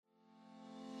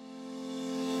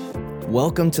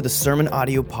Welcome to the Sermon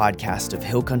Audio Podcast of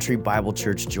Hill Country Bible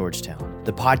Church, Georgetown.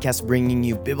 The podcast bringing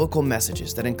you biblical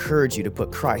messages that encourage you to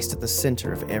put Christ at the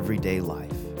center of everyday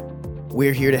life.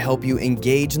 We're here to help you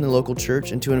engage in the local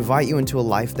church and to invite you into a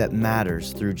life that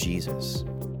matters through Jesus.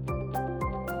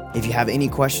 If you have any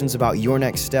questions about your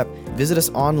next step, visit us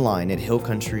online at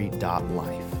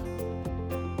hillcountry.life.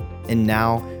 And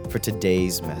now for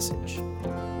today's message.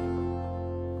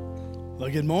 Well,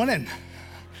 good morning.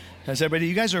 How's everybody?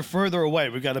 You guys are further away.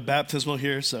 We've got a baptismal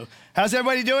here, so how's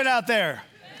everybody doing out there?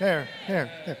 Here.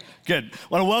 Good. I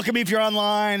want to welcome you if you're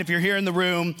online, if you're here in the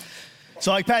room.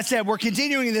 So like Pat said, we're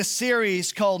continuing this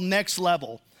series called Next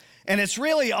Level. And it's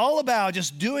really all about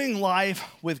just doing life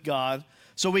with God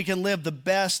so we can live the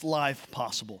best life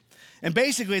possible. And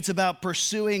basically, it's about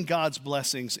pursuing God's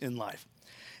blessings in life.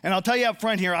 And I'll tell you up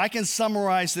front here, I can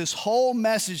summarize this whole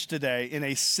message today in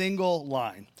a single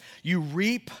line. You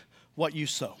reap what you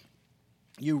sow.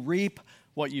 You reap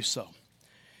what you sow.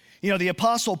 You know, the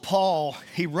Apostle Paul,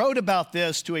 he wrote about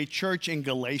this to a church in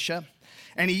Galatia,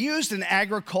 and he used an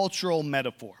agricultural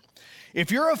metaphor.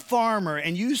 If you're a farmer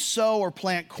and you sow or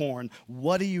plant corn,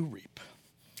 what do you reap?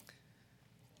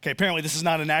 Okay, apparently this is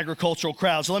not an agricultural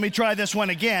crowd, so let me try this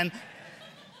one again.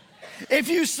 If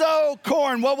you sow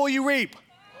corn, what will you reap?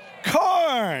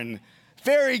 Corn.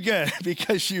 Very good,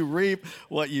 because you reap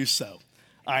what you sow.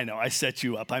 I know, I set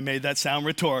you up. I made that sound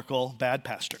rhetorical. Bad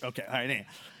pastor. Okay, all right.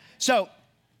 So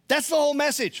that's the whole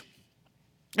message.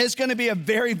 It's going to be a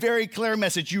very, very clear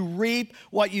message. You reap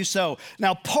what you sow.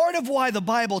 Now, part of why the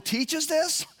Bible teaches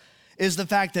this is the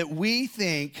fact that we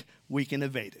think we can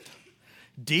evade it.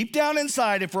 Deep down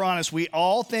inside, if we're honest, we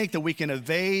all think that we can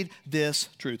evade this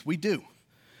truth. We do.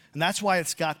 And that's why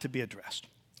it's got to be addressed.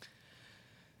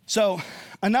 So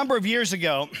a number of years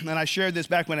ago, and I shared this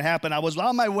back when it happened, I was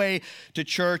on my way to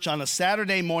church on a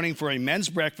Saturday morning for a men's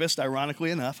breakfast,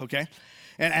 ironically enough, okay?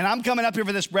 And I'm coming up here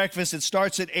for this breakfast. It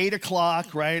starts at 8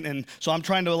 o'clock, right? And so I'm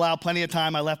trying to allow plenty of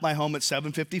time. I left my home at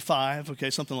 7:55, okay,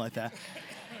 something like that.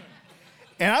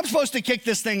 And I'm supposed to kick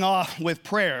this thing off with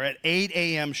prayer at 8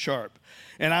 a.m. sharp.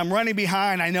 And I'm running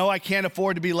behind. I know I can't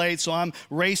afford to be late, so I'm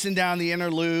racing down the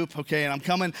inner loop, okay, and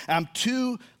I'm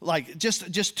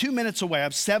just 2 minutes away.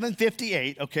 I'm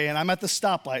 7:58, okay, and I'm at the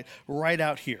stoplight right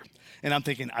out here. And I'm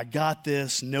thinking, I got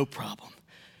this, no problem.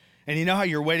 And you know how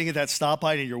you're waiting at that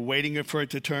stoplight and you're waiting for it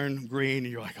to turn green,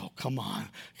 and you're like, oh, come on.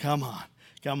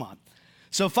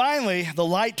 So finally, the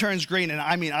light turns green, and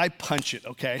I punch it,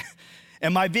 okay?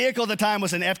 And my vehicle at the time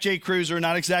was an FJ Cruiser,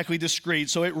 not exactly discreet,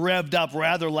 so it revved up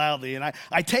rather loudly. And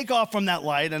I take off from that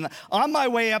light, and on my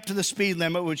way up to the speed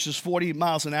limit, which is 40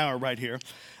 miles an hour right here,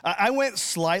 I went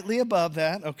slightly above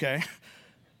that, okay,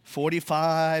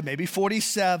 45, maybe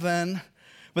 47.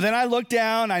 But then I looked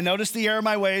down, I noticed the error of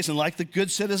my ways, and like the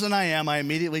good citizen I am, I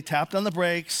immediately tapped on the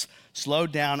brakes,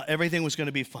 slowed down, everything was going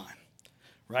to be fine,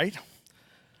 right?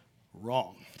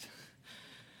 Wrong.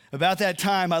 About that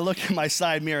time, I look in my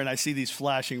side mirror and I see these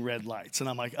flashing red lights. And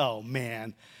I'm like, oh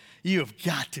man, you have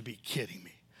got to be kidding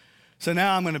me. So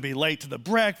now I'm going to be late to the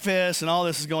breakfast and all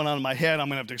this is going on in my head. I'm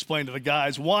going to have to explain to the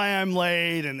guys why I'm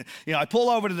late. And I pull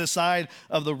over to the side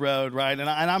of the road, right? And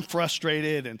I'm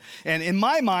frustrated. And in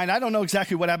my mind, I don't know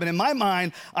exactly what happened. In my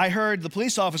mind, I heard the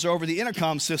police officer over the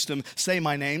intercom system say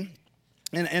my name.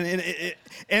 And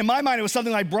in my mind, it was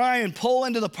something like, Bryan, pull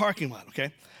into the parking lot,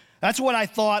 okay? That's what I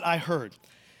thought I heard.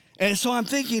 And so I'm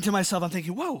thinking to myself,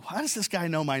 whoa, how does this guy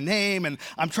know my name? And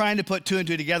I'm trying to put two and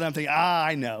two together. I'm thinking,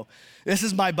 I know. This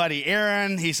is my buddy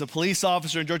Aaron. He's a police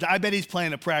officer in Georgia. I bet he's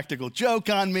playing a practical joke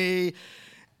on me.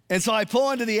 And so I pull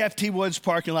into the FT Woods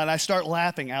parking lot and I start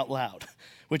laughing out loud,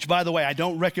 which, by the way, I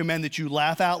don't recommend that you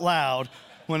laugh out loud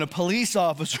when a police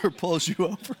officer pulls you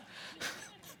over.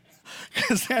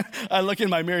 Because then I look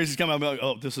in my mirror, he's coming up, I'm like,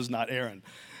 oh, this is not Aaron.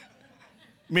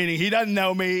 Meaning he doesn't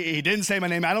know me, he didn't say my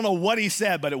name. I don't know what he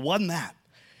said, but it wasn't that.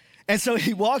 And so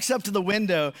he walks up to the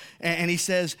window and he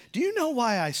says, do you know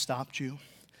why I stopped you?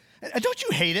 Don't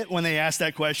you hate it when they ask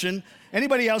that question?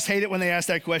 Anybody else hate it when they ask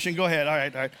that question? Go ahead, all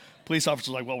right. Police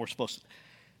officer's like, well, we're supposed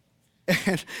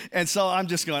to. And so I'm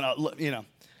just going,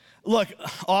 look,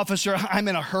 officer, I'm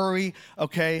in a hurry,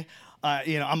 okay?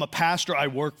 I'm a pastor, I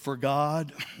work for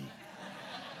God.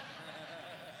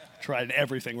 Tried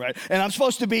everything, right? And I'm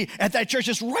supposed to be at that church,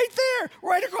 just right there,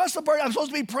 right across the park. I'm supposed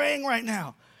to be praying right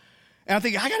now. And I'm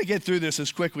thinking, I got to get through this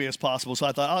as quickly as possible. So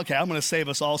I thought, okay, I'm going to save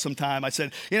us all some time. I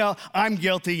said, I'm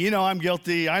guilty. I'm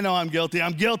guilty. I know I'm guilty.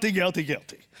 I'm guilty.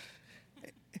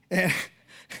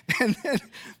 And then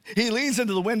he leans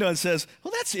into the window and says,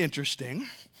 well, that's interesting.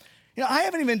 I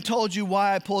haven't even told you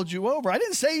why I pulled you over. I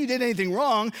didn't say you did anything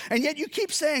wrong, and yet you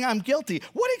keep saying I'm guilty.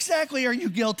 What exactly are you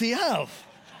guilty of?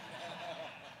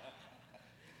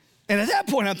 And at that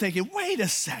point, I'm thinking, wait a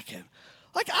second.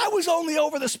 Like, I was only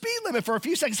over the speed limit for a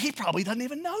few seconds. He probably doesn't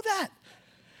even know that.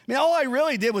 I mean, all I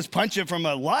really did was punch it from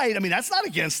a light. I mean, that's not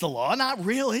against the law, not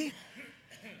really.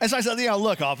 And so I said,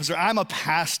 look, officer, I'm a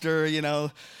pastor,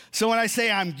 So when I say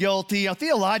I'm guilty,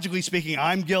 theologically speaking,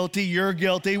 I'm guilty, you're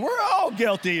guilty. We're all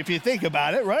guilty if you think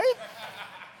about it, right?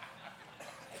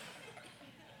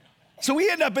 So we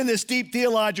end up in this deep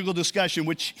theological discussion,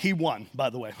 which he won, by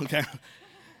the way, okay?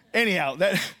 Anyhow,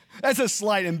 that's a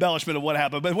slight embellishment of what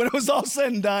happened. But when it was all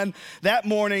said and done, that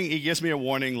morning, he gives me a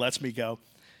warning, lets me go.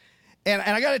 And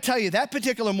I got to tell you, that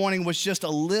particular morning was just a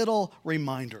little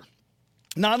reminder,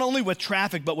 not only with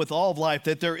traffic, but with all of life,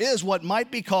 that there is what might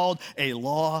be called a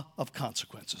law of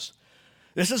consequences.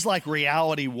 This is like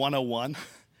reality 101,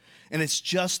 and it's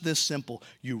just this simple.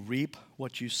 You reap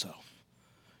what you sow.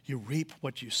 You reap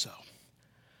what you sow.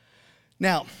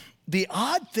 Now, the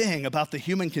odd thing about the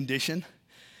human condition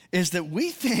is that we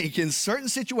think in certain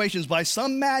situations by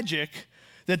some magic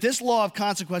that this law of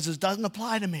consequences doesn't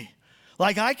apply to me.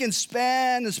 Like I can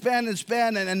spend and spend and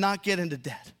spend and not get into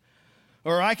debt.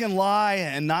 Or I can lie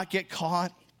and not get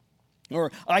caught.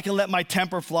 Or I can let my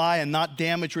temper fly and not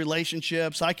damage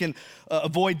relationships. I can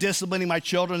avoid disciplining my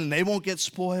children and they won't get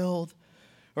spoiled.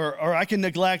 Or I can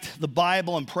neglect the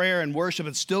Bible and prayer and worship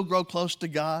and still grow close to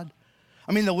God.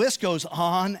 I mean, the list goes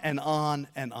on and on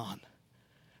and on.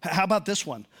 How about this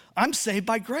one? I'm saved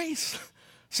by grace,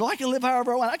 so I can live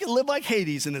however I want. I can live like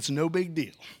Hades, and it's no big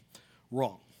deal.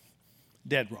 Wrong.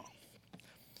 Dead wrong.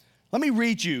 Let me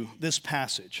read you this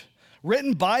passage,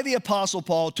 written by the Apostle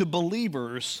Paul to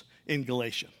believers in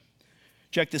Galatia.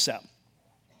 Check this out.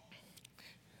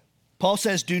 Paul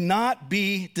says, do not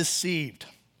be deceived.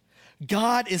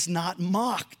 God is not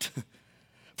mocked.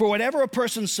 For whatever a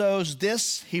person sows,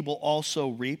 this he will also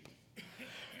reap.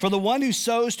 For the one who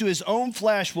sows to his own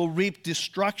flesh will reap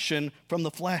destruction from the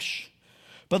flesh.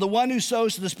 But the one who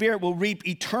sows to the Spirit will reap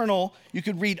eternal, you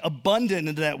could read abundant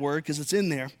into that word because it's in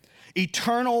there,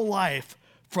 eternal life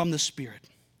from the Spirit.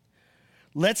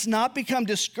 Let's not become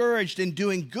discouraged in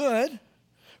doing good,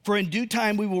 for in due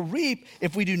time we will reap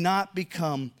if we do not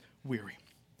become weary.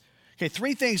 Okay,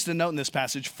 3 things to note in this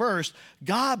passage. First,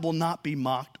 God will not be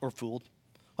mocked or fooled.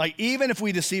 Like even if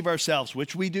we deceive ourselves,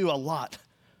 which we do a lot,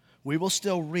 we will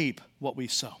still reap what we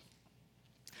sow.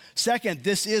 Second,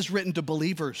 this is written to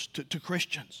believers, to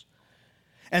Christians.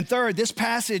 And third, this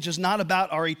passage is not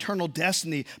about our eternal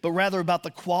destiny, but rather about the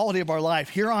quality of our life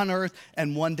here on earth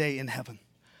and one day in heaven.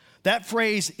 That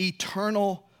phrase,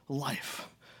 eternal life,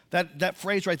 that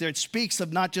phrase right there, it speaks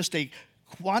of not just a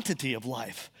quantity of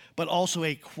life, but also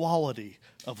a quality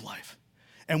of life.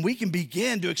 And we can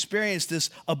begin to experience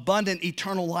this abundant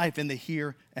eternal life in the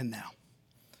here and now.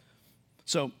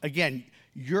 So again,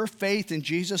 your faith in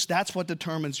Jesus, that's what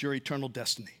determines your eternal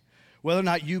destiny. Whether or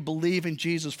not you believe in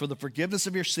Jesus for the forgiveness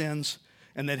of your sins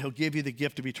and that he'll give you the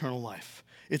gift of eternal life.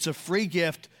 It's a free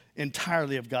gift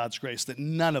entirely of God's grace that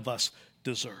none of us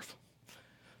deserve.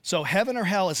 So heaven or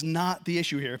hell is not the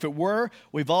issue here. If it were,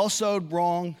 we've all sowed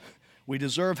wrong. We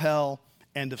deserve hell.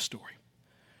 End of story.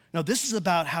 Now, this is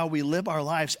about how we live our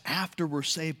lives after we're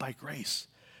saved by grace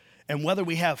and whether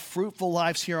we have fruitful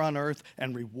lives here on earth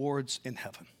and rewards in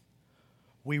heaven.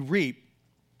 We reap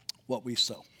what we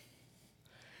sow.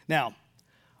 Now,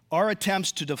 our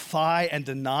attempts to defy and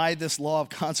deny this law of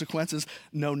consequences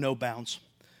know no bounds.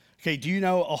 Okay, do you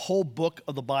know a whole book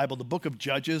of the Bible, the book of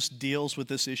Judges, deals with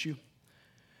this issue?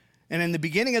 And in the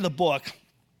beginning of the book,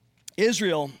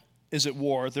 Israel is at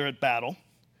war, they're at battle.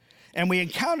 And we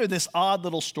encounter this odd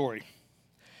little story.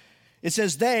 It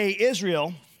says, they,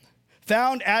 Israel,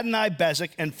 found Adonai-Bezek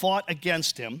and fought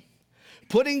against him,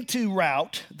 putting to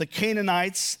rout the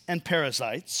Canaanites and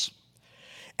Perizzites.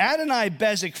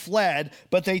 Adonai-Bezek fled,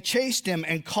 but they chased him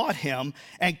and caught him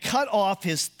and cut off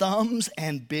his thumbs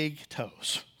and big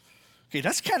toes. Okay,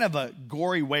 that's kind of a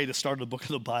gory way to start a book of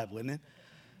the Bible, isn't it?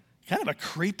 Kind of a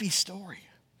creepy story.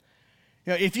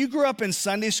 You know, if you grew up in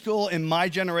Sunday school in my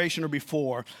generation or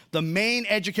before, the main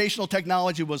educational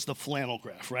technology was the flannel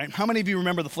graph, right? How many of you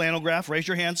remember the flannel graph? Raise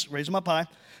your hands, raise them up high.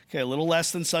 Okay, a little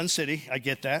less than Sun City. I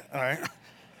get that, all right.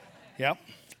 Yep.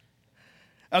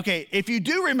 Okay, if you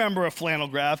do remember a flannel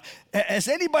graph, has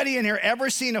anybody in here ever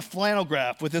seen a flannel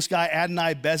graph with this guy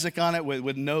Adonai-Bezek on it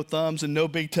with no thumbs and no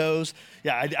big toes?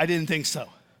 Yeah, I didn't think so.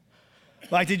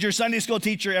 Like, did your Sunday school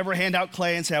teacher ever hand out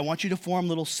clay and say, I want you to form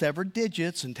little severed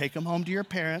digits and take them home to your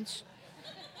parents?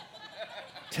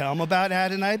 Tell them about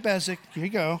Adonai-Bezek. Here you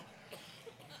go.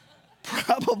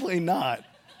 Probably not.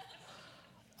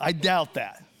 I doubt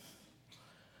that.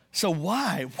 So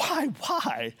why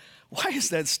is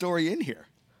that story in here?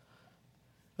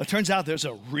 It turns out there's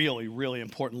a really, really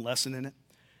important lesson in it.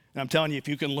 And I'm telling you, if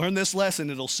you can learn this lesson,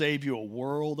 it'll save you a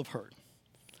world of hurt.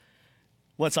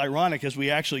 What's ironic is we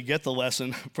actually get the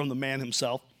lesson from the man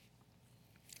himself.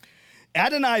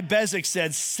 Adonai-Bezek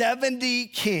said, 70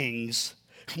 kings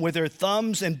with their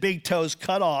thumbs and big toes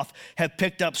cut off have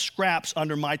picked up scraps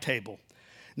under my table.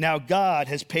 Now God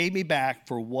has paid me back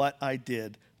for what I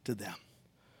did to them.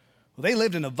 Well, they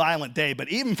lived in a violent day, but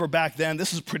even for back then,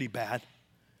 this is pretty bad.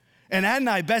 And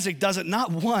Adonai-Bezek does it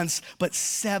not once, but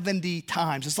 70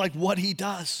 times. It's like what he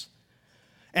does.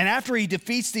 And after he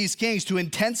defeats these kings, to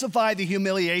intensify the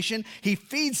humiliation, he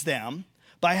feeds them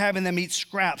by having them eat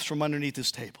scraps from underneath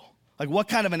his table. Like, what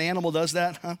kind of an animal does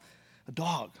that? Huh? A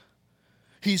dog.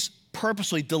 He's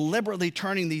purposely, deliberately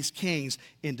turning these kings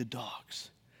into dogs.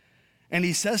 And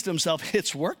he says to himself,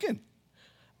 it's working.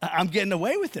 I'm getting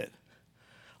away with it.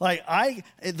 Like,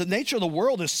 the nature of the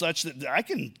world is such that I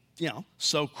can,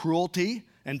 sow cruelty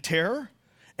and terror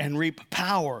and reap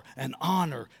power and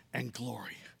honor and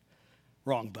glory.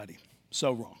 Wrong, buddy.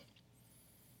 So wrong.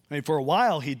 I mean, for a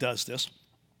while he does this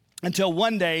until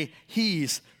one day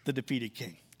he's the defeated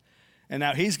king. And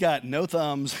now he's got no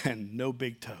thumbs and no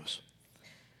big toes.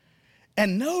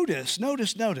 And notice,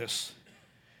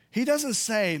 he doesn't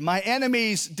say, my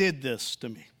enemies did this to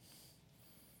me.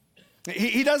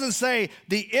 He doesn't say,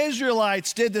 the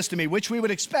Israelites did this to me, which we would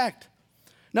expect.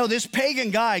 No, this pagan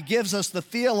guy gives us the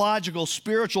theological,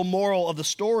 spiritual moral of the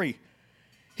story.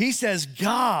 He says,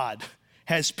 God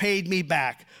has paid me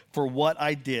back for what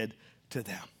I did to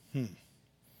them.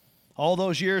 All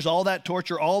those years, all that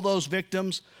torture, all those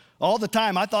victims, all the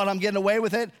time I thought I'm getting away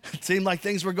with it. It seemed like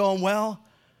things were going well.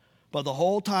 But the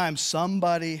whole time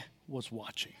somebody was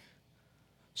watching.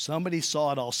 Somebody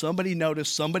saw it all. Somebody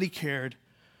noticed. Somebody cared.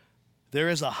 There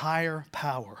is a higher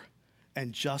power,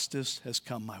 and justice has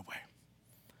come my way.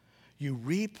 You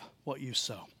reap what you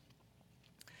sow.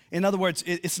 In other words,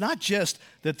 it's not just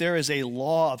that there is a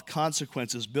law of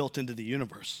consequences built into the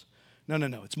universe. No.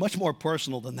 It's much more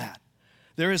personal than that.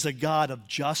 There is a God of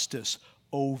justice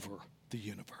over the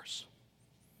universe.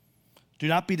 Do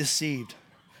not be deceived.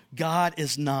 God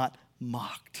is not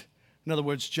mocked. In other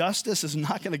words, justice is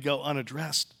not going to go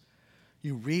unaddressed.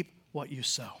 You reap what you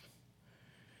sow.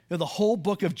 The whole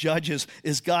book of Judges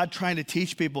is God trying to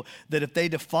teach people that if they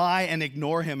defy and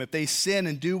ignore him, if they sin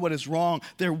and do what is wrong,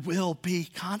 there will be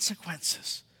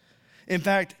consequences. In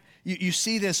fact, you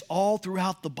see this all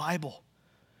throughout the Bible.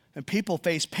 And people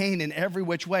face pain in every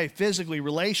which way, physically,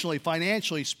 relationally,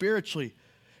 financially, spiritually.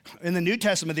 In the New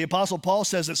Testament, the Apostle Paul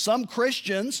says that some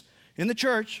Christians in the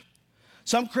church,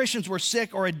 some Christians were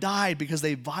sick or had died because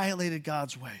they violated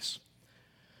God's ways.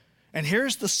 And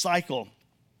here's the cycle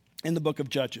in the book of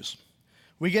Judges.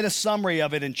 We get a summary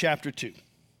of it in chapter 2.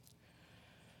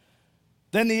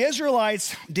 Then the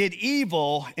Israelites did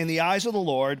evil in the eyes of the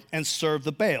Lord and served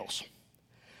the Baals.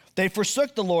 They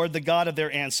forsook the Lord, the God of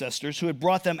their ancestors, who had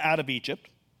brought them out of Egypt.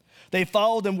 They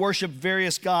followed and worshiped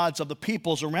various gods of the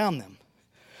peoples around them.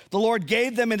 The Lord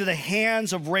gave them into the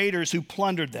hands of raiders who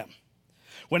plundered them.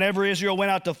 Whenever Israel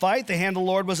went out to fight, the hand of the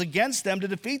Lord was against them to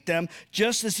defeat them,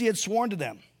 just as he had sworn to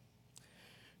them.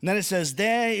 And then it says,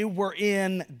 they were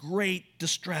in great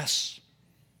distress.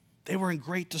 They were in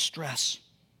great distress.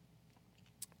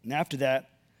 And after that,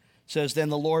 it says, then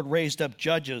the Lord raised up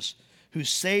judges who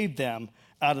saved them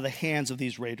out of the hands of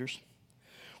these raiders.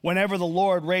 Whenever the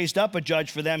Lord raised up a judge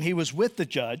for them, he was with the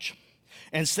judge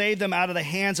and saved them out of the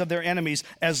hands of their enemies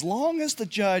as long as the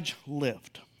judge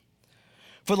lived.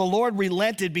 For the Lord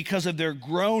relented because of their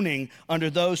groaning under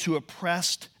those who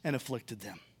oppressed and afflicted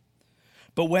them.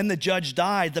 But when the judge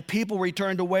died, the people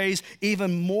returned to ways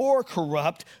even more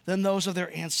corrupt than those of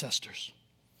their ancestors.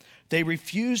 They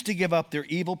refused to give up their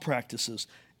evil practices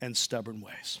and stubborn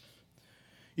ways.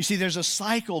 You see, there's a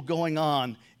cycle going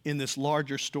on in this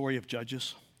larger story of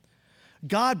Judges.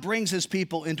 God brings his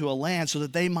people into a land so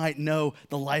that they might know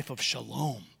the life of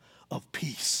shalom, of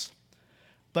peace.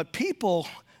 But people,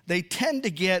 they tend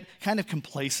to get kind of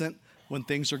complacent when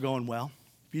things are going well.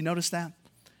 Have you noticed that?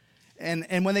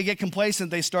 And when they get complacent,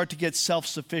 they start to get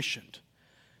self-sufficient.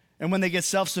 And when they get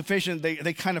self-sufficient,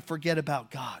 they kind of forget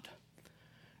about God.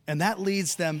 And that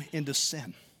leads them into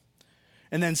sin.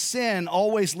 And then sin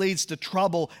always leads to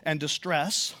trouble and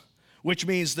distress, which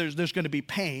means there's going to be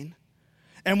pain.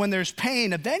 And when there's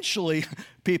pain, eventually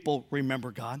people remember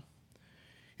God.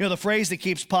 You know, the phrase that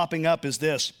keeps popping up is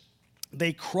this: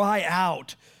 they cry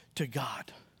out to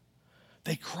God.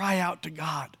 They cry out to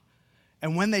God.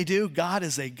 And when they do, God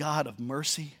is a God of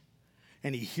mercy,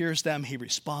 and he hears them, he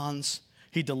responds,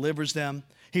 he delivers them.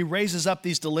 He raises up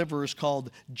these deliverers called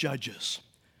judges.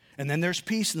 And then there's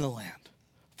peace in the land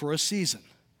for a season.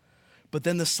 But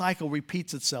then the cycle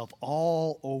repeats itself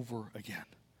all over again.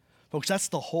 Folks, that's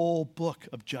the whole book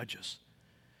of Judges.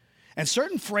 And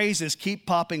certain phrases keep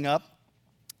popping up,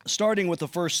 starting with the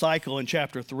first cycle in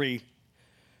chapter 3.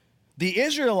 The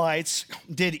Israelites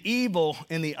did evil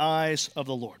in the eyes of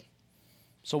the Lord.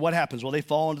 So what happens? Well, they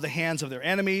fall into the hands of their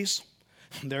enemies.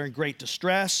 They're in great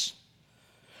distress.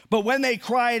 But when they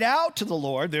cried out to the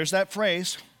Lord, there's that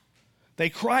phrase, they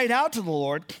cried out to the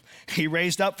Lord, he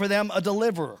raised up for them a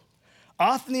deliverer,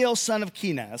 Othniel, son of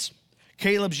Kenaz,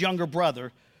 Caleb's younger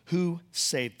brother, who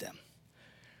saved them.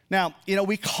 Now,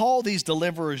 we call these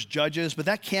deliverers judges, but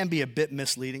that can be a bit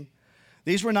misleading.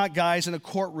 These were not guys in a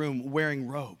courtroom wearing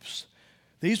robes.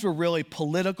 These were really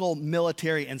political,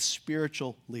 military, and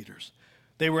spiritual leaders.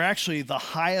 They were actually the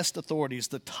highest authorities,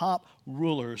 the top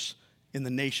rulers in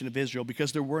the nation of Israel,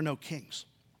 because there were no kings.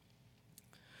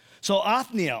 So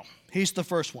Othniel, he's the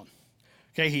first one.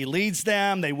 Okay, he leads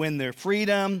them, they win their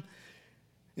freedom.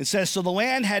 It says, so the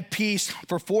land had peace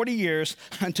for 40 years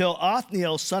until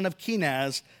Othniel, son of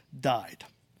Kenaz, died.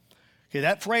 Okay,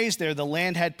 that phrase there, the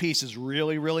land had peace, is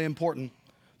really, really important.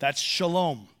 That's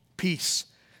shalom, peace.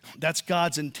 That's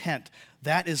God's intent.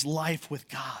 That is life with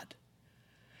God.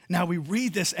 Now we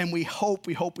read this and we hope,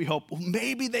 well,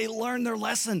 maybe they learned their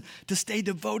lesson to stay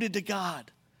devoted to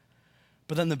God.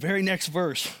 But then the very next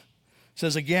verse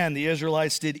says again, the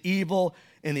Israelites did evil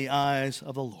in the eyes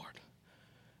of the Lord.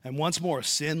 And once more,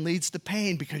 sin leads to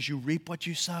pain because you reap what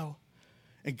you sow.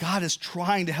 And God is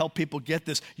trying to help people get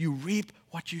this. You reap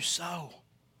what you sow.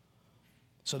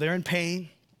 So they're in pain.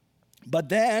 But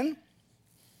then,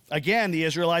 again, the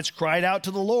Israelites cried out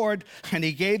to the Lord, and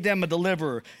he gave them a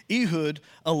deliverer, Ehud,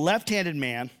 a left-handed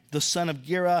man, the son of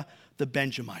Gera, the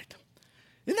Benjamite.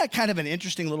 Isn't that kind of an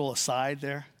interesting little aside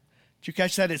there? Did you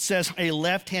catch that? It says a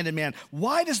left-handed man.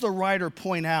 Why does the writer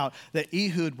point out that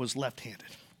Ehud was left-handed?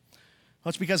 Well,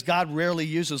 it's because God rarely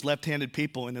uses left-handed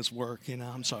people in his work.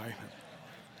 I'm sorry.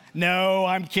 No,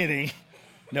 I'm kidding.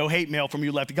 No hate mail from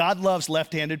you left. God loves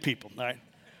left-handed people, all right?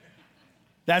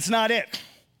 That's not it.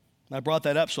 I brought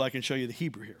that up so I can show you the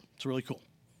Hebrew here. It's really cool.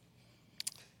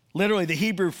 Literally, the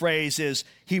Hebrew phrase is,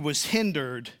 he was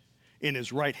hindered in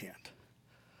his right hand.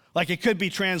 Like it could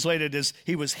be translated as,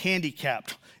 he was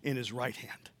handicapped in his right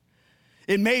hand.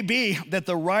 It may be that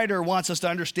the writer wants us to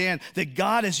understand that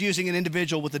God is using an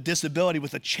individual with a disability,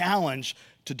 with a challenge,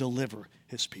 to deliver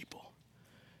his people.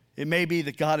 It may be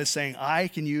that God is saying, I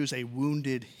can use a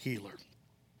wounded healer.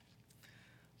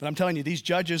 But I'm telling you, these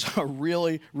judges are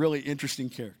really, really interesting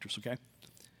characters, okay?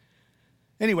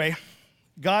 Anyway,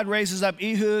 God raises up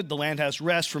Ehud. The land has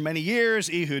rest for many years.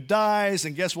 Ehud dies,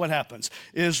 and guess what happens?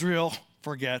 Israel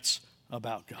forgets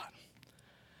about God.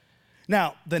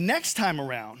 Now, the next time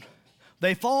around,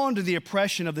 they fall under the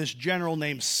oppression of this general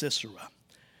named Sisera.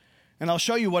 And I'll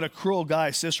show you what a cruel guy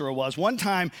Sisera was. One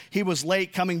time, he was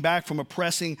late coming back from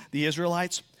oppressing the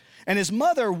Israelites, and his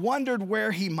mother wondered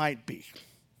where he might be.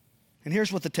 And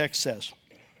here's what the text says.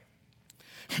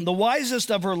 The wisest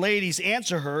of her ladies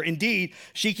answer her. Indeed,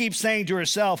 she keeps saying to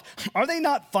herself, are they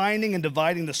not finding and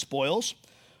dividing the spoils?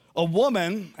 A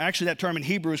woman, actually that term in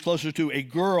Hebrew is closer to a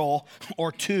girl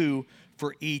or two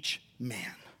for each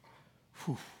man.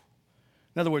 Whew.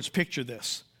 In other words, picture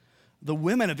this. The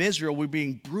women of Israel were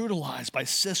being brutalized by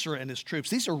Sisera and his troops.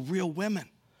 These are real women,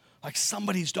 like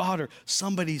somebody's daughter,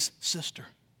 somebody's sister.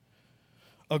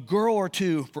 A girl or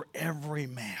two for every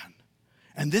man.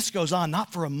 And this goes on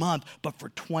not for a month, but for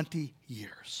 20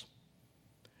 years.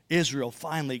 Israel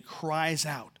finally cries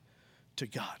out to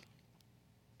God.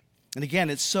 And again,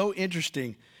 it's so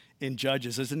interesting in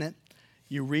Judges, isn't it?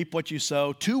 You reap what you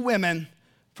sow. 2 women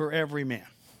for every man.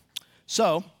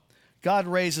 So, God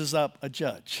raises up a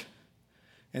judge.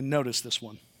 And notice this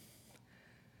one.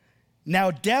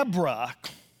 Now Deborah,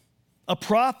 a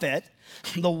prophet,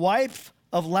 the wife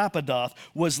of Lapidoth,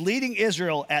 was leading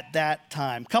Israel at that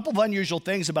time. A couple of unusual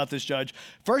things about this judge.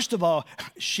 First of all,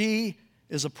 she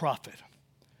is a prophet.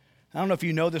 I don't know if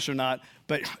you know this or not,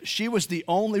 but she was the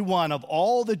only one of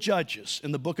all the judges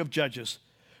in the book of Judges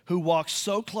who walked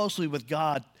so closely with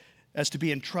God as to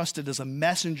be entrusted as a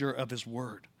messenger of his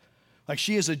word. Like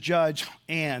she is a judge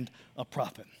and a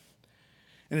prophet.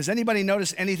 And has anybody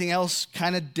noticed anything else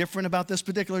kind of different about this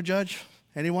particular judge?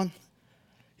 Anyone?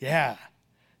 Yeah,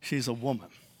 she's a woman.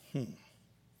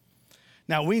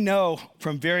 Now, we know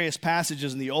from various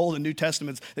passages in the Old and New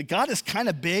Testaments that God is kind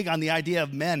of big on the idea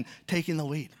of men taking the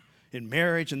lead in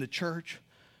marriage, in the church.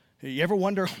 You ever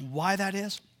wonder why that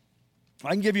is?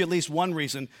 I can give you at least one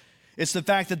reason. It's the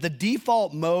fact that the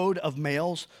default mode of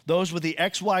males, those with the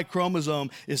XY chromosome,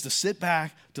 is to sit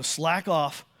back, to slack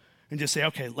off, and just say,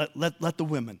 okay, let the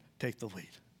women take the lead.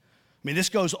 I mean, this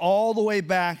goes all the way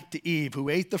back to Eve, who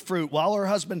ate the fruit while her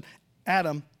husband,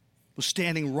 Adam, was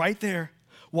standing right there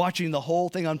watching the whole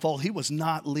thing unfold. He was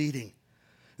not leading.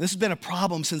 This has been a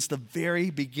problem since the very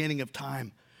beginning of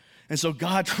time. And so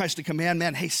God tries to command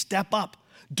man, hey, step up.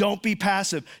 Don't be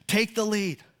passive. Take the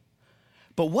lead.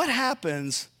 But what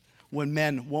happens when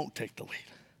men won't take the lead?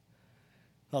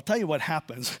 I'll tell you what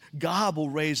happens. God will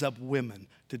raise up women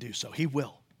to do so. He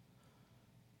will.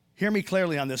 Hear me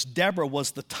clearly on this. Deborah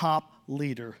was the top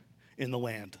leader in the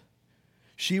land.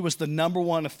 She was the number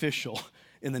one official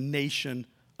in the nation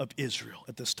of Israel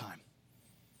at this time.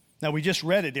 Now, we just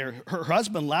read it there. Her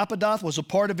husband, Lapidoth, was a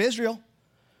part of Israel,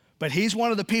 but he's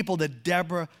one of the people that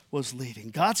Deborah was leading.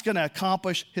 God's going to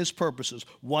accomplish his purposes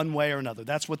one way or another.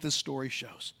 That's what this story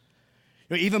shows.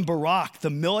 You know, even Barak, the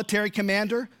military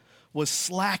commander, was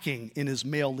slacking in his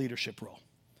male leadership role.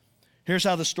 Here's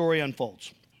how the story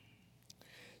unfolds.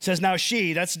 It says, now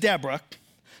she, that's Deborah,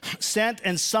 sent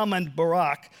and summoned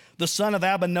Barak, the son of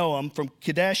Abinoam from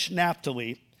Kadesh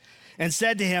Naphtali, and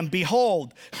said to him,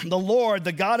 behold, the Lord,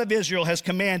 the God of Israel, has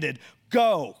commanded,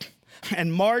 go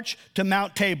and march to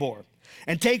Mount Tabor,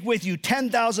 and take with you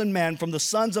 10,000 men from the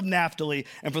sons of Naphtali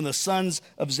and from the sons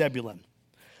of Zebulun.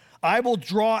 I will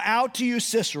draw out to you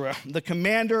Sisera, the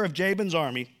commander of Jabin's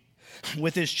army,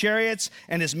 with his chariots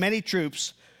and his many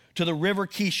troops, to the river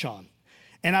Kishon,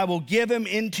 and I will give him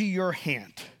into your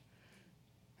hand.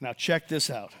 Now check this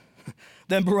out.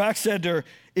 Then Barak said to her,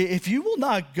 if you will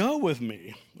not go with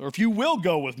me, or if you will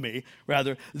go with me,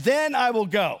 rather, then I will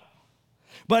go.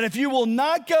 But if you will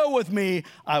not go with me,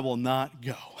 I will not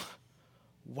go.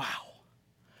 Wow.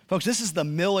 Folks, this is the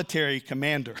military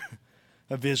commander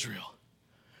of Israel.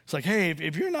 It's like, hey,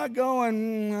 if you're not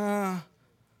going,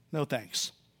 no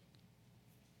thanks.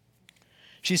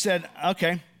 She said,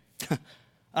 okay,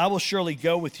 I will surely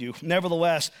go with you.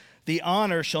 Nevertheless, the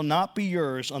honor shall not be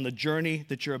yours on the journey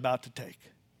that you're about to take.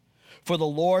 For the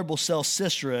Lord will sell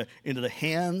Sisera into the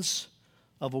hands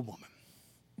of a woman.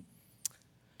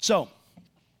 So,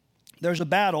 there's a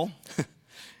battle,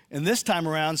 and this time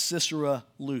around, Sisera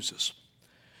loses.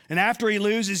 And after he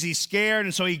loses, he's scared,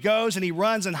 and so he goes and he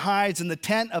runs and hides in the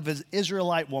tent of his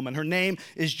Israelite woman. Her name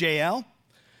is Jael,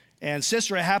 and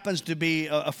Sisera happens to be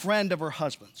a friend of her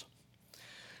husband's.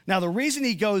 Now, the reason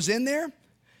he goes in there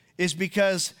is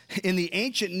because in the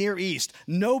ancient Near East,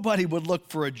 nobody would look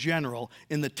for a general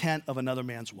in the tent of another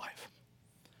man's wife.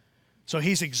 So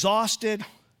he's exhausted,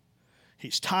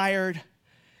 he's tired,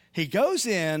 he goes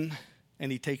in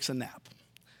and he takes a nap.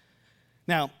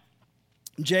 Now,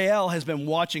 Jael has been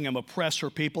watching him oppress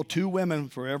her people, 2 women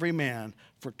for every man,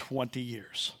 for 20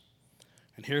 years.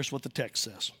 And here's what the text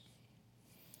says.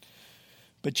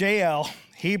 But Jael,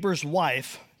 Heber's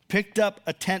wife, picked up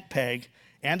a tent peg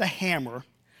and a hammer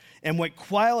and went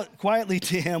quietly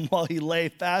to him while he lay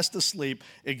fast asleep,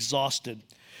 exhausted.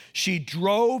 She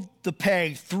drove the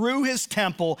peg through his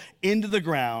temple into the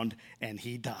ground, and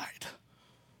he died.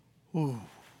 Ooh,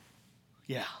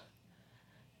 yeah.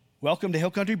 Welcome to Hill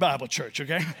Country Bible Church,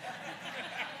 okay?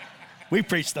 We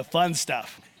preach the fun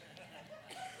stuff.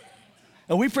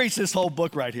 And we preach this whole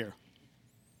book right here.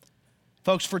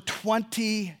 Folks, for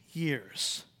 20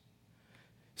 years,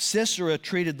 Sisera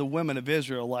treated the women of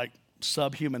Israel like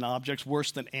subhuman objects,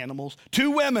 worse than animals.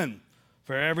 2 women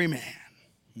for every man.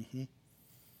 Mm-hmm.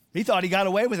 He thought he got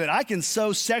away with it. I can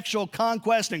sow sexual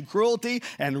conquest and cruelty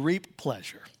and reap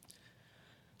pleasure.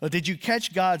 But did you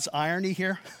catch God's irony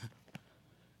here?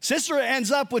 Sisera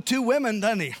ends up with 2 women,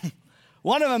 doesn't he?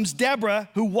 One of them's Deborah,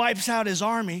 who wipes out his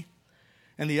army,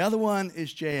 and the other one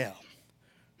is Jael,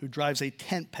 who drives a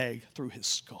tent peg through his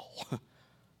skull.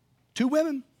 2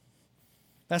 women?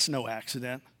 That's no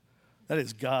accident. That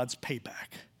is God's payback.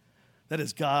 That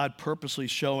is God purposely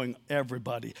showing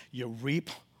everybody, you reap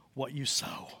what you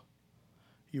sow.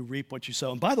 You reap what you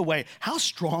sow. And by the way, how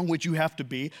strong would you have to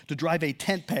be to drive a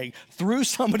tent peg through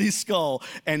somebody's skull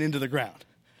and into the ground?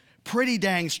 Pretty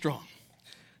dang strong.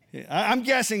 I'm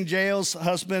guessing Jael's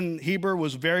husband, Heber,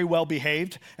 was very well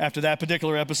behaved after that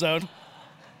particular episode.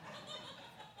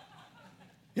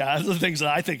 Yeah, those are the things that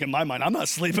I think in my mind. I'm not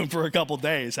sleeping for a couple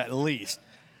days at least.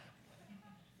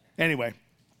 Anyway.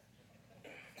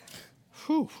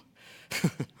 Whew.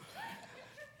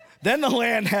 Then the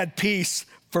land had peace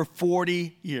for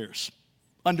 40 years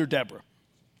under Deborah.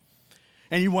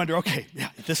 And you wonder, okay, yeah,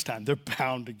 this time they're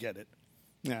bound to get it.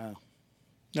 No.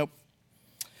 Nope.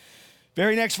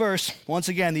 Very next verse. Once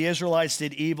again, the Israelites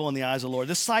did evil in the eyes of the Lord.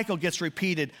 This cycle gets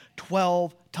repeated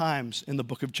 12 times in the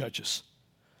book of Judges.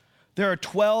 There are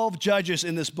 12 judges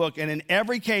in this book, and in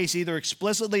every case, either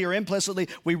explicitly or implicitly,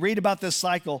 we read about this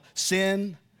cycle: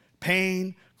 sin,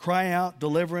 pain, cry out,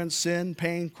 deliverance, sin,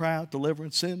 pain, cry out,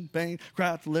 deliverance, sin, pain, cry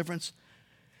out, deliverance.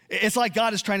 It's like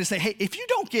God is trying to say, hey, if you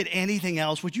don't get anything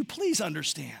else, would you please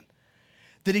understand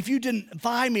that if you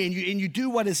defy me and you do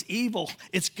what is evil,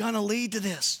 it's going to lead to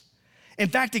this. In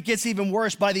fact, it gets even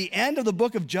worse. By the end of the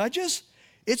book of Judges,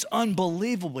 it's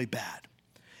unbelievably bad.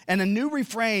 And a new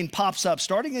refrain pops up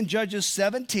starting in Judges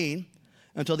 17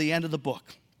 until the end of the book.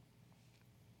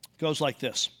 It goes like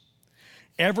this.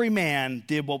 Every man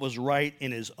did what was right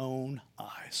in his own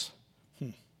eyes.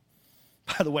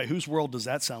 By the way, whose world does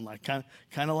that sound like? Kind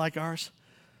of like ours?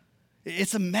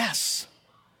 It's a mess,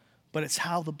 but it's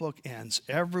how the book ends.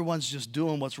 Everyone's just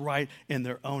doing what's right in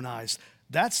their own eyes.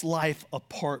 That's life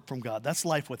apart from God. That's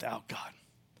life without God.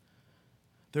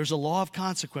 There's a law of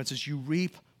consequences. You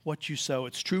reap what you sow.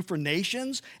 It's true for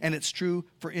nations, and it's true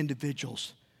for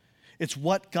individuals. It's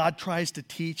what God tries to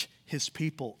teach his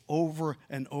people over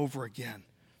and over again.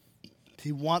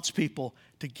 He wants people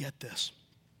to get this.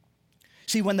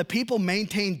 See, when the people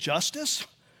maintained justice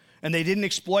and they didn't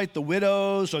exploit the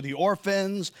widows or the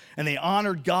orphans and they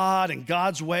honored God and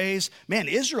God's ways, man,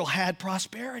 Israel had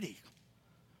prosperity.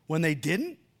 When they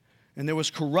didn't, and there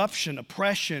was corruption,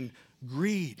 oppression,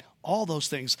 greed, all those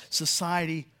things,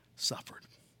 society suffered.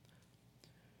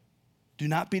 Do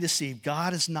not be deceived.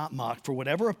 God is not mocked. For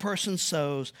whatever a person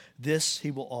sows, this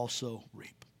he will also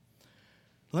reap.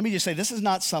 Let me just say, this is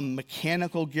not some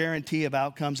mechanical guarantee of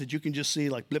outcomes that you can just see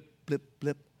like blip, blip,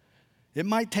 blip. It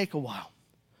might take a while.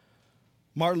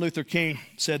 Martin Luther King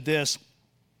said this.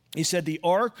 He said, the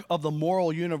arc of the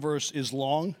moral universe is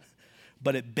long,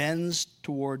 but it bends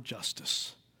toward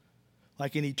justice.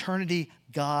 Like in eternity,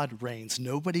 God reigns.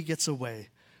 Nobody gets away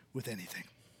with anything.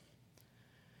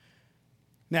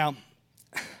 Now,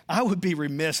 I would be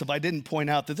remiss if I didn't point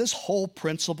out that this whole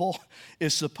principle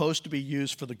is supposed to be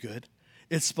used for the good.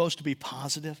 It's supposed to be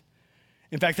positive.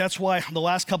 In fact, that's why the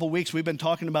last couple of weeks we've been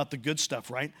talking about the good stuff,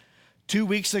 right? 2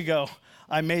 weeks ago,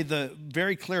 I made the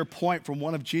very clear point from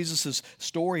one of Jesus'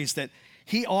 stories that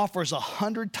he offers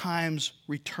 100 times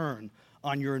return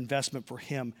on your investment for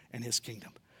him and his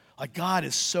kingdom. Like God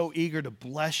is so eager to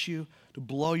bless you, to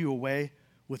blow you away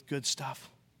with good stuff.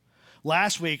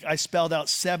 Last week, I spelled out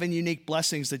 7 unique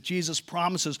blessings that Jesus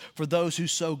promises for those who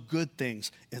sow good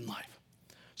things in life.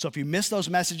 So if you missed those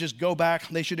messages, go back.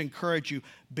 They should encourage you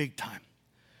big time.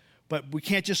 But we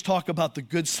can't just talk about the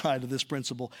good side of this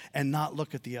principle and not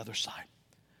look at the other side.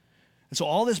 And so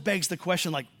all this begs the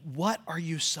question, like, what are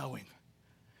you sowing?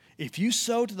 If you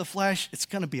sow to the flesh, it's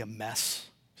going to be a mess.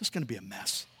 It's just going to be a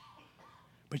mess.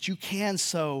 But you can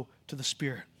sow to the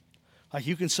Spirit. Like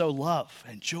you can sow love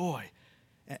and joy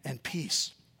and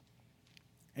peace.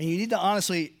 And you need to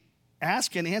honestly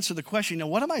ask and answer the question,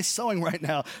 what am I sowing right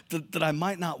now that I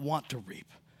might not want to reap?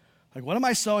 Like, what am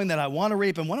I sowing that I want to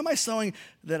reap, and what am I sowing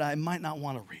that I might not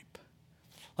want to reap?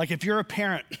 Like, if you're a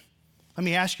parent, let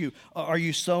me ask you, are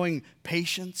you sowing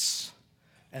patience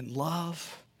and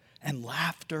love and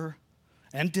laughter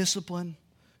and discipline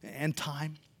and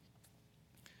time?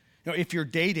 If you're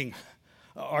dating,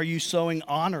 are you sowing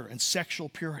honor and sexual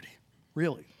purity?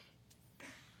 Really?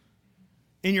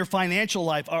 In your financial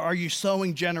life, are you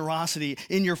sowing generosity?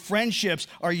 In your friendships,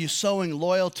 are you sowing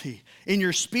loyalty? In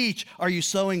your speech, are you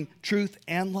sowing truth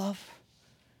and love?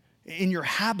 In your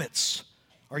habits,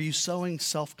 are you sowing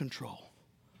self-control?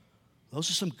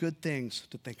 Those are some good things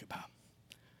to think about.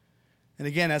 And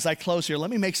again, as I close here,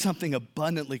 let me make something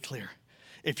abundantly clear.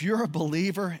 If you're a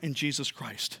believer in Jesus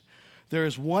Christ, there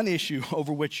is one issue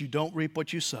over which you don't reap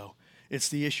what you sow. It's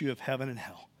the issue of heaven and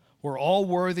hell. We're all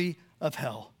worthy of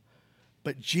hell.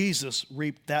 But Jesus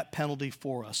reaped that penalty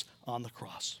for us on the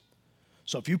cross.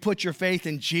 So if you put your faith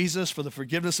in Jesus for the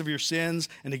forgiveness of your sins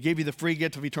and to give you the free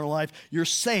gift of eternal life, you're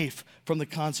safe from the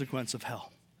consequence of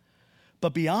hell.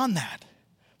 But beyond that,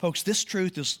 folks, this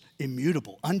truth is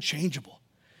immutable, unchangeable.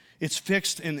 It's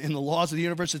fixed in the laws of the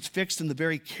universe. It's fixed in the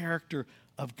very character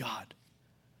of God.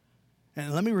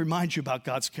 And let me remind you about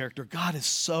God's character. God is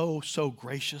so, so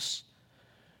gracious.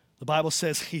 The Bible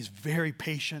says he's very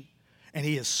patient. And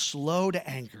he is slow to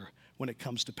anger when it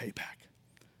comes to payback.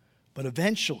 But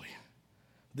eventually,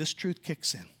 this truth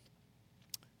kicks in.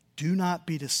 Do not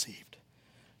be deceived.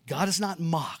 God is not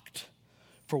mocked.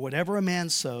 For whatever a man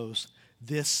sows,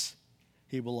 this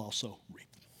he will also reap.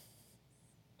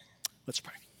 Let's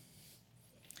pray.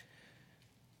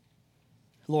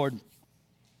 Lord,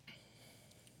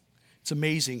 it's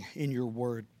amazing in your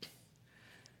word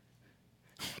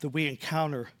that we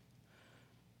encounter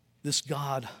this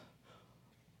God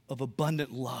of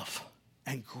abundant love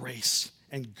and grace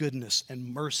and goodness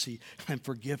and mercy and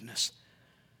forgiveness.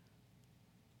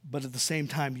 But at the same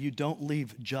time, you don't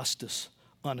leave justice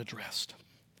unaddressed.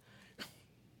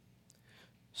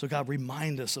 So God,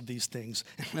 remind us of these things.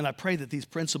 And I pray that these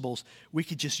principles, we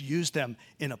could just use them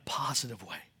in a positive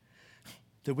way.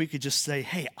 That we could just say,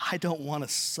 hey, I don't want to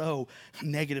sow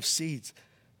negative seeds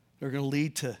that are going to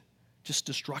lead to just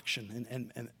destruction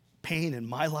and pain in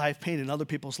my life, pain in other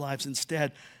people's lives.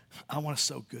 Instead, I want to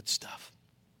sow good stuff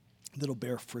that'll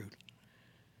bear fruit.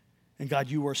 And God,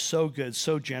 you are so good,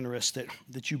 so generous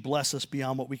that you bless us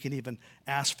beyond what we can even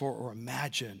ask for or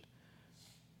imagine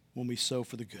when we sow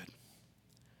for the good.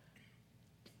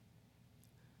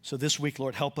 So this week,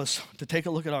 Lord, help us to take a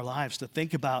look at our lives, to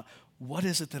think about what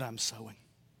is it that I'm sowing.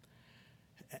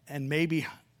 And maybe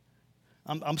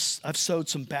I've sowed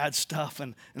some bad stuff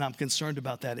and I'm concerned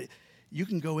about that. You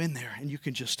can go in there and you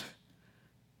can just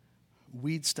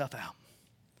weed stuff out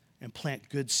and plant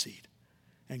good seed.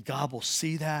 And God will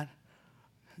see that.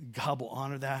 God will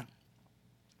honor that.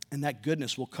 And that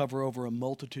goodness will cover over a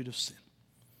multitude of sin.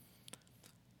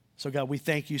 So God, we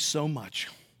thank you so much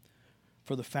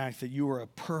for the fact that you are a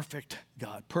perfect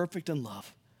God, perfect in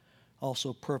love,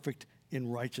 also perfect in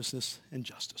righteousness and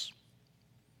justice.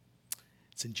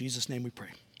 It's in Jesus' name we pray.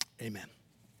 Amen.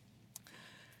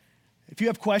 If you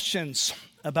have questions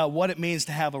about what it means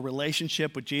to have a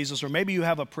relationship with Jesus, or maybe you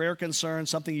have a prayer concern,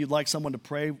 something you'd like someone to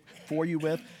pray for you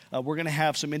with, we're going to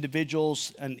have some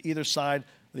individuals on either side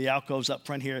of the alcoves up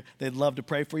front here. They'd love to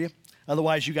pray for you.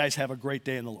 Otherwise, you guys have a great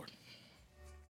day in the Lord.